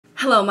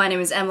Hello, my name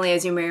is Emily,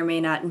 as you may or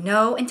may not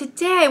know, and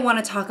today I want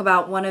to talk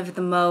about one of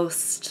the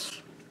most,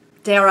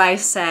 dare I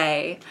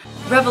say,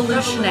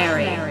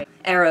 revolutionary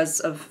eras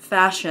of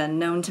fashion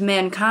known to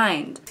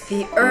mankind.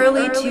 The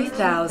early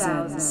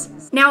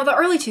 2000s. Now, the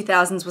early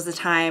 2000s was a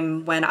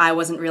time when I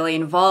wasn't really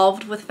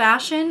involved with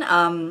fashion.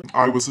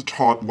 I was a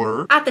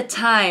toddler. At the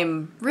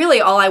time, really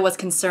all I was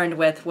concerned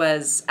with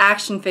was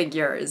action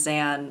figures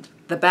and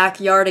the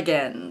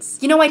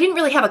backyardigans. You know, I didn't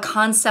really have a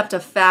concept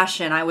of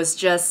fashion. I was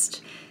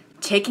just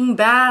taking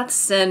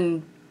baths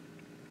and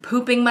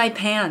pooping my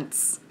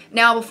pants.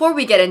 Now, before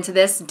we get into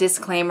this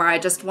disclaimer, I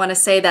just want to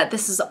say that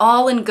this is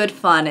all in good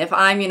fun. If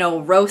I'm,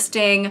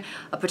 roasting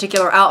a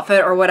particular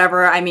outfit or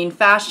whatever, I mean,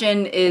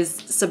 fashion is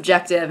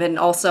subjective and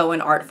also an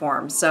art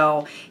form,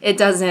 so it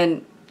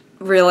doesn't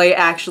really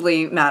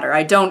actually matter.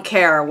 I don't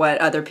care what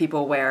other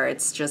people wear.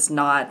 It's just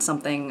not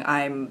something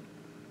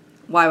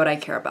why would I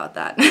care about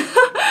that?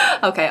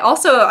 Okay,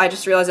 also, I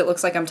just realized it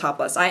looks like I'm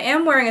topless. I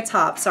am wearing a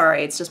top,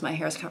 sorry, it's just my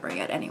hair's covering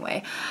it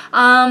anyway.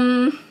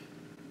 Alright,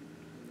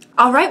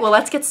 well,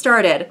 let's get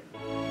started.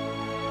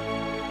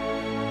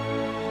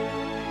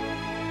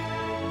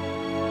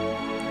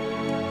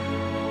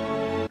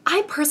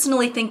 I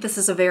personally think this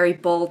is a very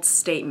bold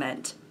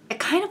statement. It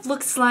kind of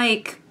looks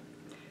like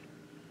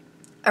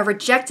a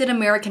rejected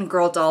American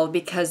Girl doll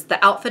because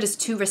the outfit is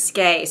too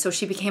risque, so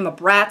she became a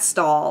Bratz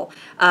doll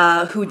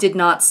who did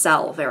not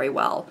sell very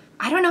well.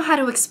 I don't know how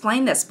to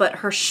explain this, but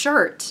her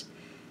shirt,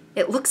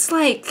 it looks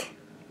like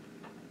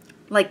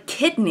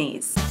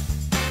kidneys.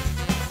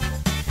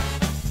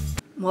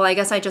 Well, I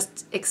guess I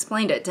just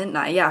explained it, didn't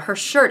I? Yeah, her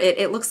shirt,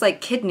 it looks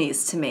like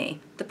kidneys to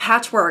me. The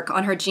patchwork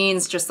on her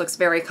jeans just looks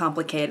very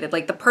complicated.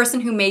 Like, the person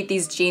who made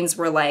these jeans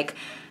were like,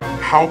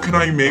 how can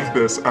I make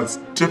this as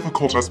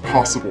difficult as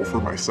possible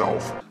for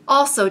myself?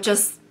 Also,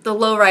 just the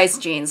low-rise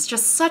jeans,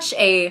 just such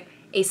a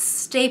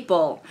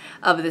staple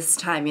of this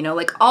time,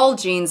 like all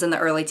jeans in the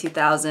early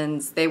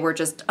 2000s, they were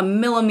just a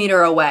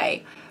millimeter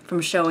away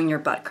from showing your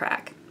butt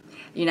crack.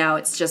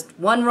 It's just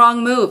one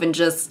wrong move and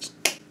just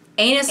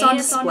anus on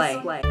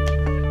display.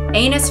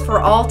 Anus for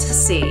all to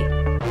see.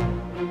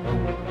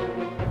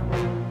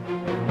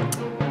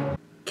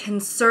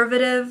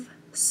 Conservative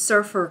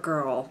surfer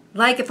girl.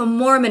 Like if a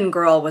Mormon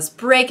girl was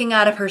breaking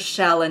out of her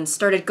shell and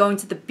started going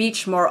to the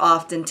beach more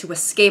often to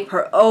escape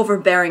her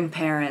overbearing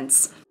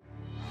parents.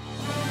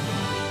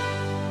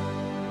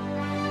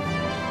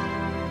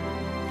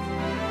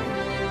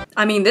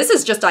 I mean, this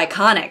is just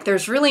iconic.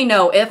 There's really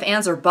no ifs,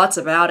 ands, or buts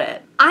about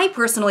it. I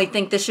personally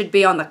think this should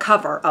be on the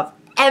cover of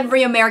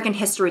every American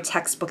history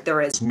textbook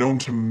there is known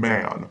to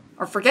man.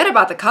 Or forget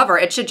about the cover,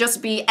 it should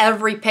just be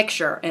every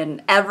picture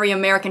in every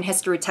American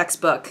history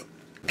textbook,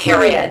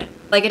 period.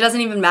 Like, it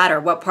doesn't even matter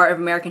what part of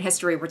American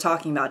history we're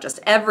talking about, just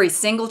every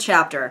single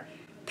chapter,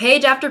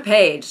 page after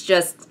page,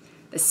 just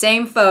the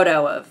same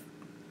photo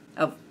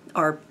of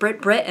our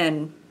Brit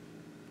and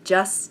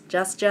Jess.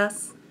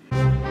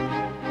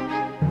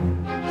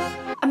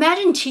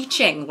 Imagine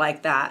teaching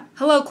like that.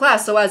 Hello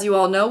class, so as you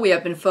all know, we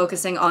have been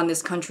focusing on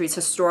this country's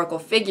historical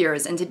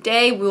figures, and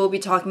today we will be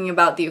talking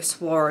about the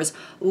explorers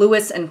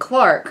Lewis and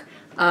Clark.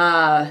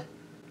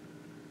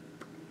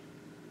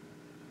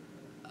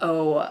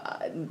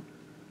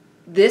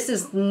 This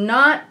is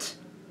not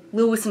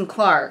Lewis and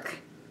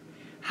Clark.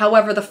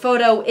 However, the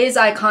photo is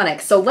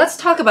iconic, so let's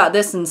talk about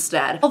this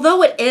instead.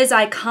 Although it is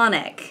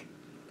iconic,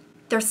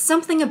 there's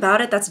something about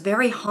it that's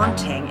very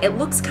haunting. It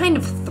looks kind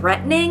of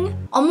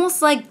threatening,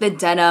 almost like the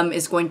denim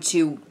is going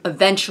to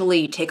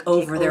eventually take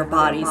over their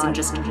bodies and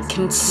just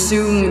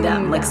consume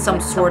them like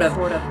some sort of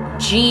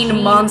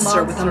gene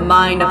monster with a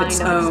mind of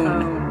its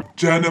own.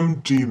 Denim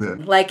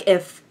demon. Like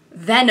if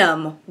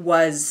Venom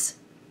was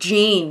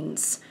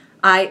jeans.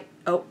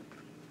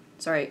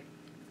 Sorry.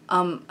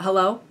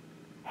 Hello?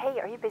 Hey,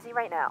 are you busy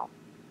right now?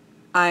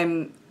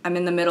 I'm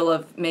in the middle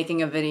of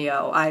making a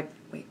video.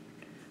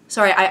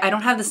 Sorry, I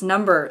don't have this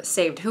number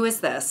saved. Who is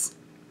this?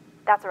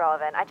 That's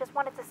irrelevant. I just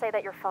wanted to say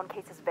that your phone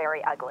case is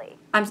very ugly.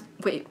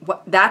 Wait,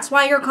 what? That's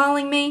why you're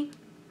calling me?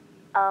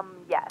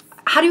 Yes.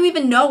 How do you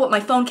even know what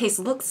my phone case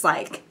looks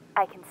like?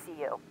 I can see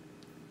you.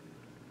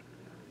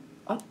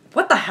 Oh,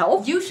 what the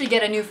hell? You should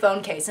get a new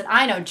phone case, and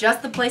I know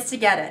just the place to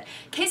get it.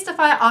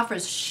 Casetify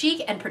offers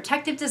chic and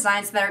protective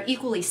designs that are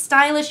equally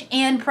stylish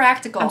and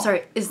practical. I'm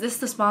sorry, is this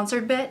the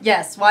sponsored bit?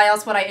 Yes, why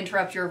else would I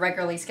interrupt your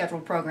regularly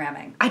scheduled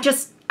programming?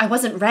 I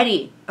wasn't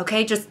ready,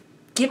 okay? Just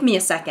give me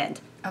a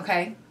second.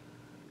 Okay.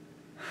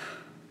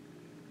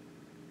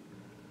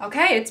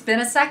 Okay, it's been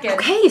a second.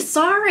 Okay,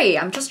 sorry.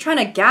 I'm just trying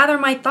to gather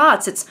my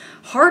thoughts. It's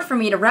hard for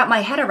me to wrap my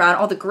head around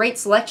all the great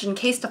selection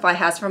Casetify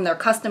has, from their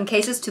custom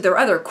cases to their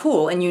other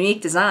cool and unique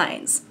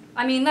designs.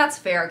 I mean, that's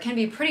fair. It can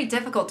be pretty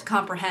difficult to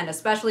comprehend,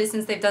 especially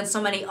since they've done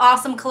so many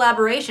awesome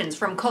collaborations,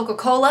 from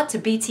Coca-Cola to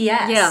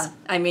BTS. Yeah,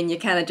 I mean, you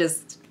kind of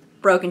just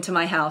broke into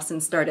my house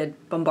and started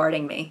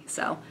bombarding me,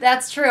 so.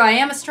 That's true, I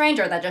am a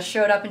stranger that just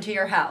showed up into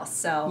your house,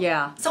 so.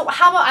 Yeah. So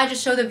how about I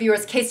just show the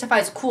viewers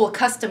Casetify's cool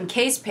custom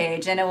case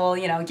page and it will,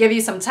 give you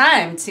some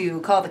time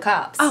to call the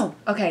cops. Oh,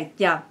 okay,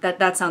 yeah,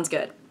 that sounds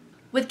good.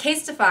 With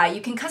Casetify, you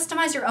can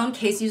customize your own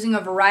case using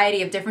a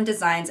variety of different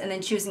designs and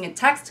then choosing a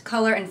text,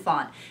 color, and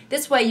font.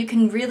 This way you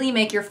can really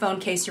make your phone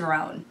case your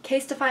own.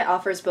 Casetify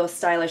offers both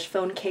stylish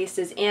phone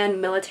cases and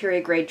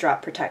military-grade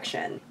drop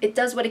protection. It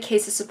does what a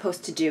case is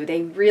supposed to do.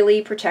 They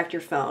really protect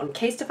your phone.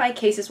 Casetify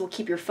cases will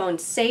keep your phone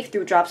safe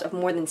through drops of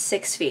more than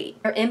 6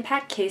 feet. Their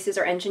impact cases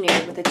are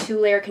engineered with a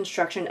 2-layer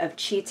construction of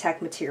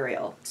Chi-Tech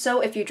material.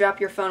 So if you drop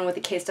your phone with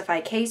a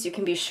Casetify case, you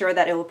can be sure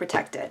that it will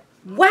protect it.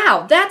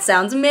 Wow, that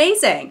sounds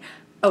amazing!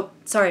 Oh,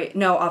 sorry,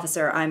 no,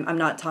 officer, I'm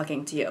not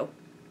talking to you.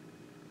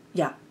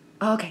 Yeah.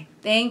 Okay,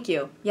 thank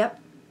you. Yep.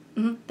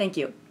 Thank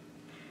you.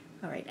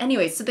 All right,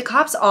 anyways, so the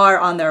cops are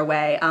on their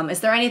way.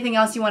 Is there anything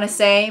else you want to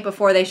say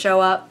before they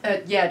show up?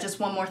 Yeah, just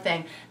one more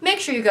thing.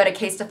 Make sure you go to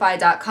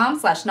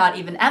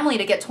casetify.com/notevenemily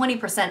to get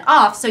 20%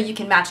 off so you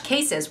can match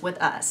cases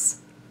with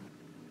us.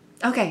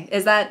 Okay,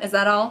 is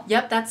that all?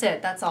 Yep, that's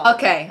it, that's all.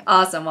 Okay,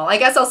 awesome. Well, I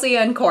guess I'll see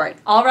you in court.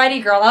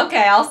 Alrighty, girl,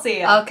 okay, I'll see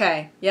you.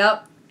 Okay,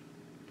 yep.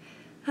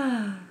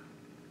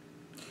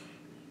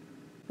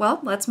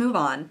 Well, let's move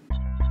on.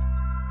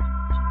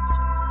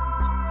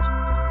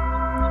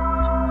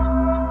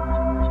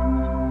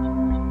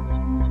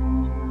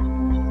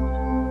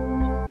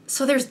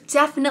 So there's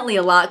definitely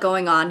a lot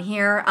going on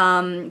here,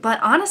 but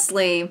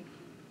honestly,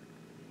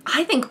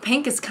 I think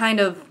Pink is kind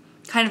of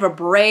a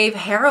brave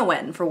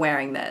heroine for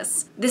wearing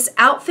this. This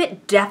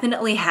outfit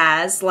definitely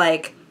has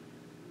like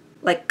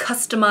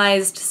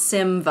customized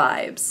Sim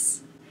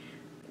vibes,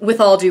 with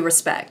all due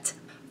respect.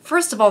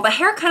 First of all, the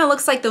hair kind of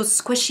looks like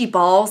those squishy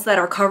balls that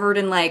are covered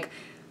in like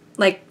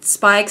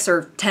spikes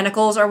or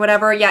tentacles or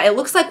whatever. Yeah, it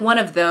looks like one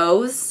of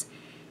those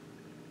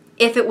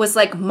if it was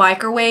like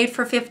microwaved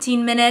for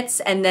 15 minutes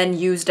and then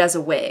used as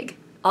a wig.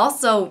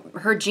 Also,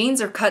 her jeans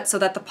are cut so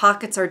that the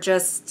pockets are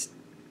just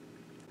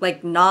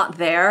like not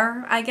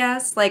there, I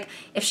guess. Like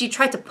if she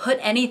tried to put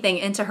anything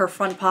into her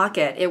front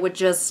pocket, it would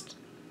just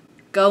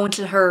go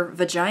into her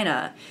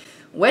vagina,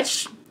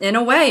 which in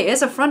a way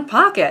is a front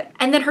pocket.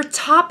 And then her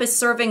top is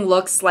serving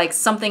looks like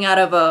something out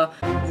of a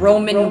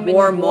Roman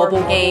War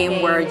mobile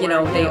game where, you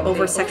know, they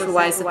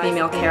over-sexualize the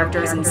female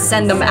characters and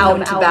send them out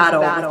into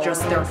battle with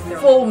just their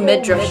full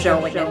midriff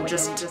showing and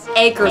just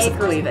acres of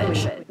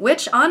cleavage.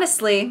 Which,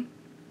 honestly,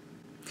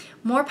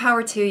 more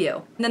power to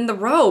you. And then the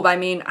robe, I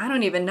mean, I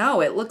don't even know.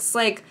 It looks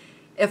like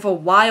if a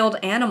wild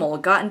animal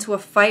got into a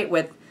fight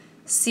with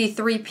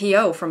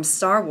C-3PO from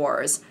Star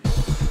Wars.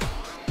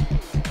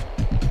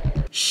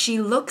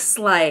 She looks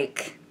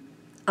like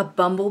a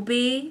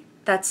bumblebee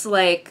that's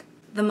like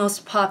the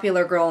most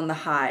popular girl in the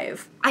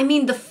hive. I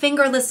mean, the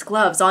fingerless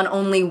gloves on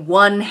only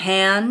one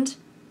hand.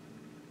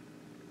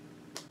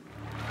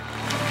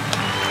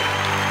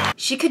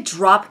 She could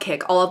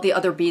dropkick all of the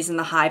other bees in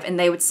the hive and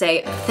they would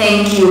say,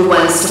 "Thank you,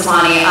 Gwen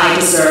Stefani, I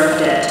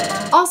deserved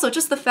it." Also,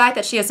 just the fact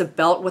that she has a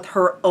belt with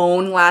her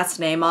own last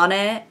name on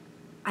it,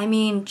 I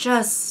mean,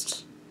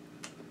 just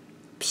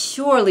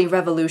purely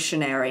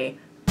revolutionary.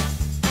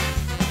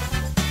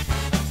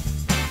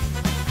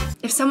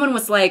 If someone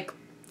was like,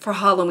 for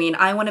Halloween,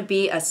 I want to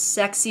be a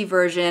sexy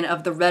version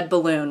of the red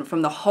balloon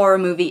from the horror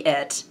movie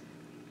It,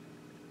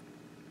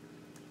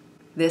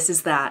 this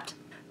is that.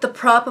 The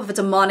prop of a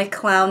demonic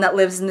clown that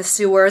lives in the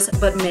sewers,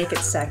 but make it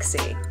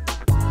sexy.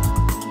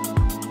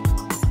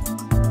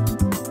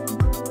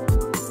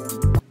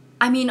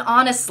 I mean,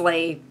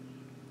 honestly,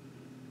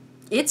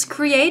 it's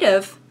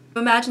creative.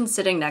 Imagine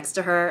sitting next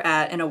to her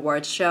at an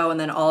awards show and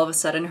then all of a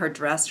sudden her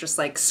dress just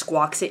like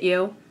squawks at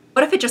you.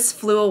 What if it just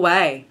flew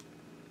away?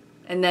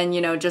 And then, you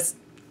know, just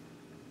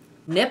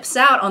nips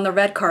out on the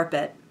red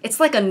carpet. It's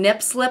like a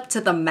nip slip to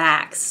the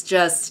max.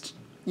 Just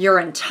your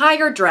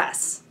entire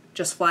dress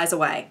just flies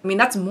away. I mean,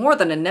 that's more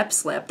than a nip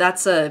slip.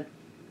 That's a...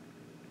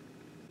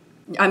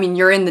 I mean,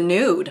 you're in the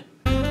nude.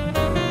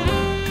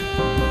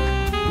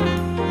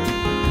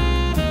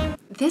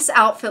 This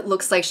outfit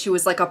looks like she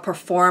was like a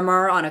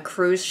performer on a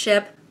cruise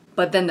ship,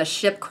 but then the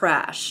ship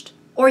crashed.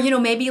 Or, you know,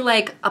 maybe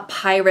like a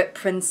pirate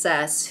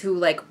princess who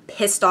like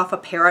pissed off a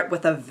parrot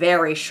with a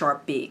very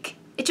sharp beak.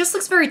 It just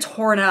looks very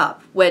torn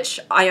up, which,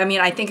 I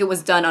mean, I think it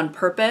was done on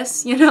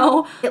purpose, you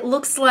know? It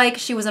looks like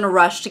she was in a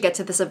rush to get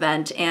to this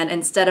event, and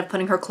instead of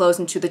putting her clothes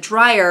into the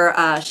dryer,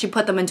 she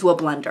put them into a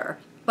blender.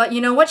 But you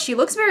know what? She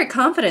looks very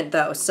confident,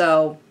 though,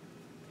 so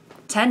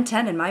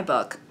 10/10 in my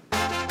book.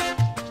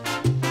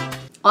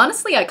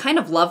 Honestly, I kind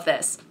of love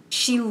this.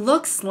 She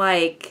looks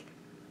like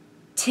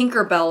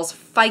Tinkerbell's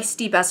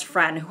feisty best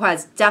friend who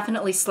has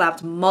definitely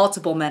slapped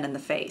multiple men in the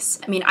face.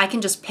 I mean, I can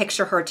just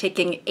picture her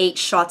taking 8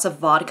 shots of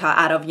vodka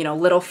out of, you know,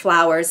 little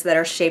flowers that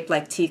are shaped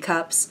like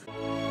teacups.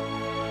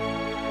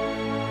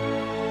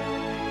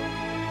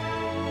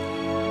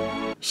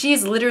 She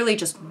is literally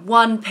just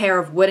one pair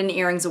of wooden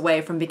earrings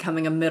away from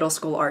becoming a middle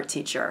school art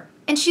teacher.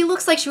 And she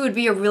looks like she would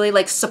be a really,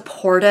 like,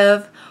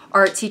 supportive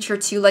art teacher,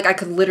 too. Like, I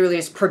could literally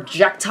just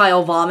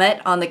projectile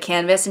vomit on the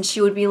canvas and she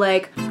would be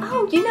like,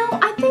 "Oh, you know,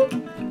 I think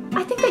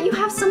that you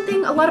have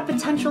a lot of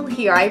potential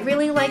here. I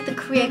really like the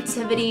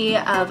creativity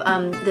of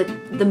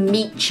the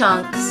meat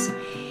chunks,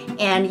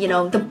 and you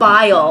know, the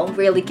bile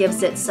really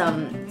gives it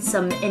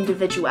some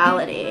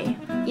individuality.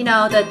 You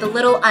know, the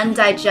little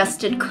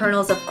undigested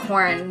kernels of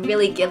corn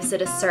really gives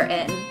it a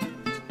certain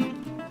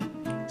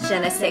je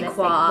ne sais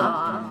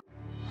quoi.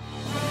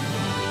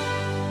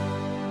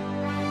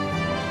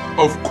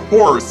 Of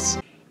course!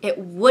 It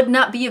would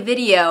not be a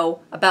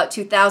video about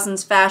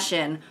 2000s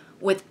fashion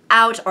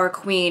without our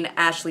queen,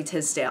 Ashley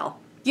Tisdale.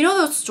 You know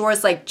those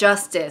stores like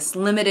Justice,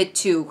 Limited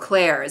to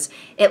Claire's?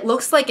 It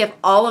looks like if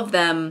all of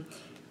them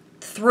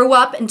threw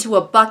up into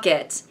a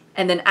bucket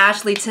and then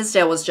Ashley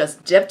Tisdale was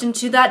just dipped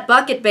into that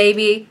bucket,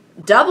 baby.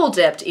 Double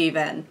dipped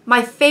even.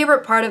 My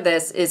favorite part of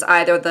this is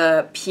either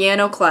the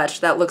piano clutch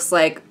that looks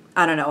like,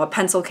 I don't know, a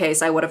pencil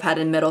case I would have had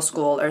in middle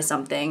school or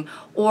something,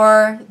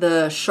 or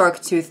the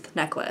shark tooth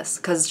necklace,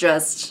 cause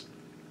just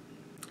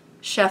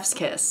chef's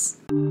kiss.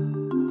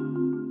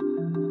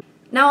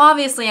 Now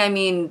obviously, I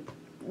mean,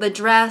 the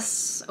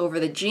dress over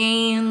the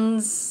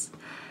jeans,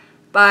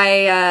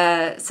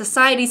 by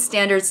society's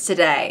standards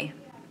today,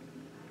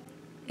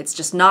 it's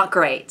just not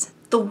great.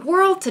 The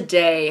world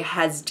today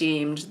has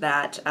deemed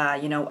that,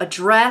 you know, a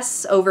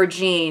dress over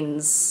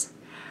jeans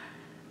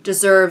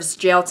deserves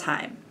jail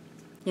time.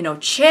 You know,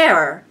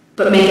 chair,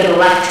 but make it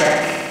electric.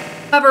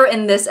 However,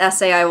 in this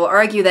essay, I will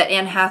argue that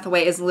Anne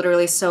Hathaway is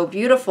literally so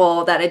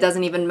beautiful that it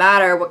doesn't even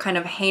matter what kind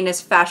of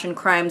heinous fashion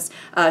crimes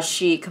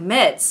she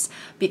commits,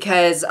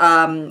 because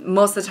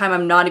most of the time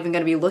I'm not even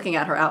going to be looking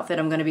at her outfit,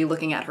 I'm going to be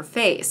looking at her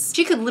face.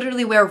 She could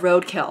literally wear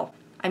roadkill.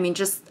 I mean,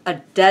 just a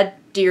dead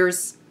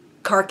deer's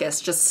carcass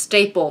just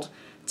stapled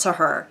to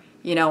her,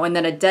 you know, and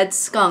then a dead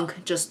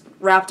skunk just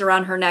wrapped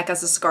around her neck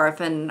as a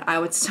scarf, and I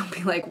would still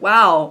be like,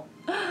 wow,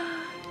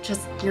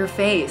 just your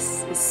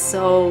face is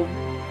so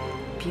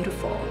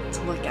beautiful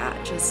to look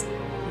at, just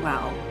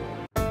wow.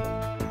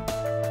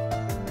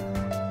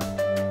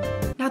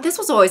 Now this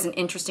was always an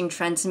interesting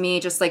trend to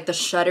me, just like the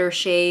shutter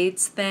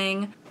shades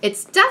thing.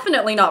 It's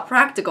definitely not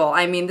practical.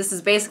 I mean, this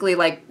is basically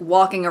like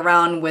walking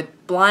around with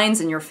blinds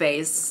in your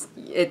face.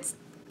 It's,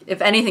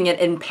 if anything, it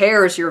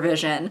impairs your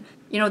vision.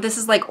 You know, this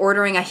is like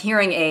ordering a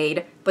hearing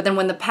aid, but then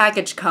when the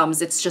package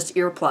comes, it's just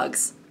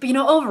earplugs. But you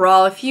know,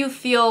 overall, if you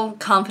feel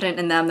confident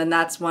in them, then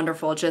that's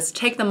wonderful. Just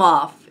take them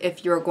off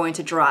if you're going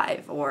to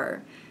drive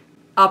or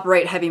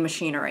operate heavy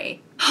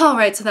machinery.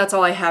 Alright, so that's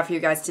all I have for you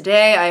guys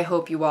today. I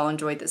hope you all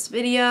enjoyed this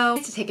video.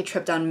 To take a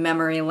trip down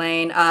memory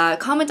lane,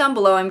 comment down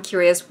below, I'm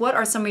curious, what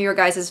are some of your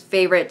guys'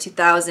 favorite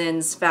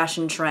 2000s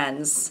fashion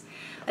trends?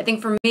 I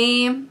think for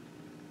me,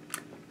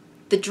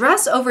 the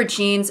dress over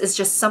jeans is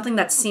just something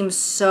that seems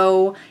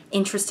so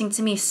interesting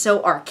to me,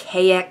 so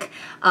archaic,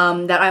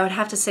 that I would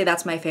have to say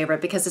that's my favorite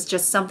because it's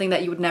just something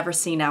that you would never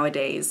see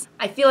nowadays.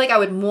 I feel like I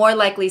would more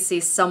likely see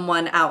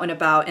someone out and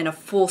about in a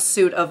full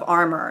suit of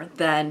armor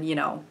than, you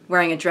know,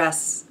 wearing a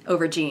dress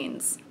over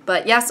jeans.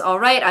 But yes,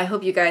 alright, I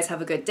hope you guys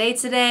have a good day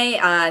today.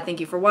 Thank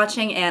you for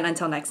watching, and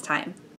until next time.